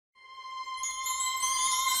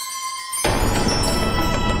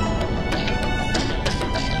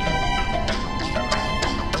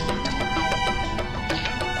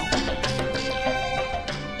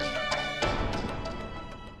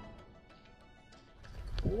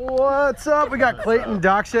What's up? We got Clayton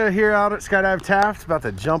Daksha here out at Skydive Taft, about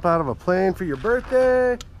to jump out of a plane for your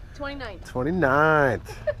birthday. 29th. 29th.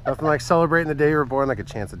 Nothing like celebrating the day you were born, like a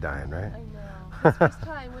chance of dying, right? I know. His first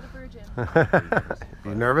time with a virgin.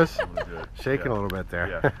 You nervous? Shaking a little bit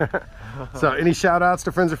there. Yeah. So, any shout outs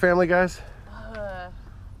to friends or family, guys?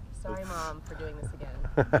 Sorry, Mom, for doing this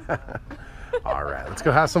again. All right, let's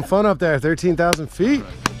go have some fun up there, 13,000 feet.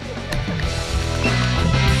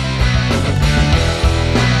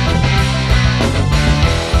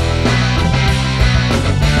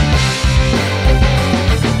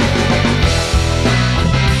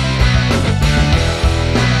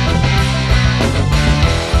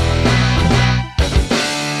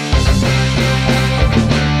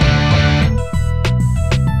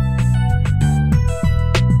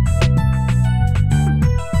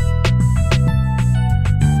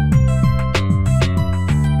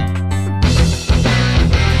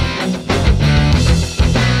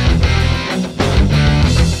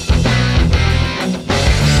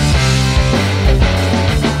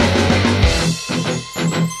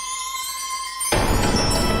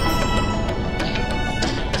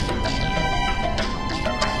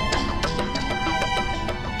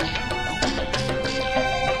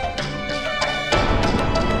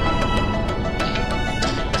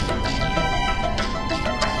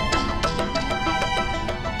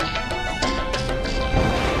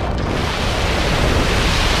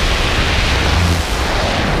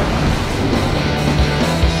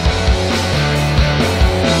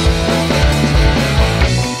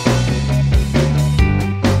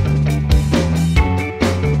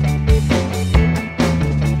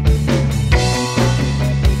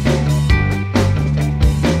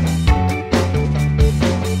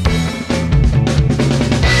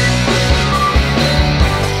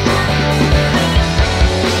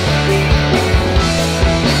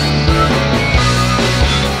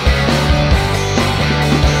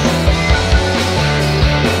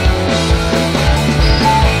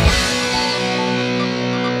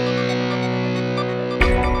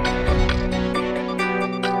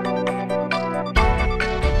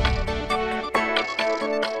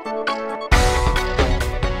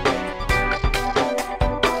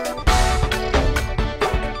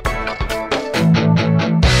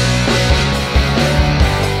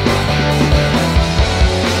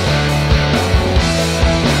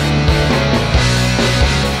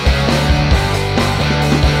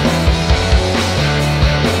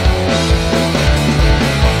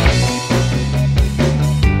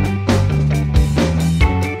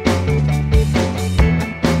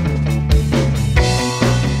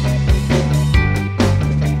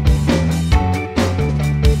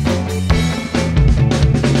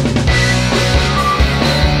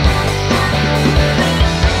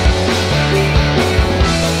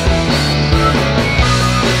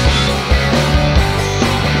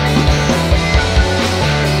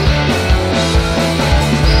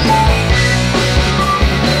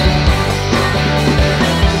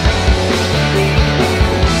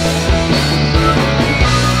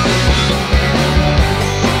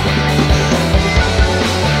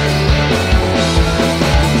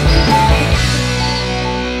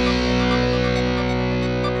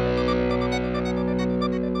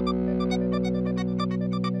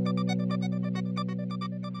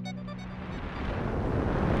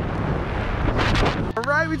 All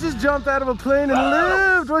right, we just jumped out of a plane and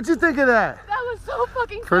lived. What'd you think of that? That was so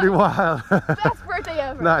fucking pretty fun. Wild. Best birthday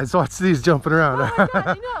ever. Nice. Watch these jumping around. Oh my God,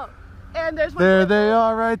 I know. And there's one. There they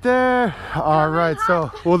are right there. All right,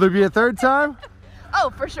 so will there be a third time? Oh,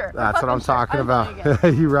 for sure. That's what I'm talking about.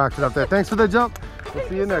 You rocked it up there. Thanks for the jump. We'll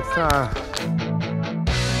see you next time.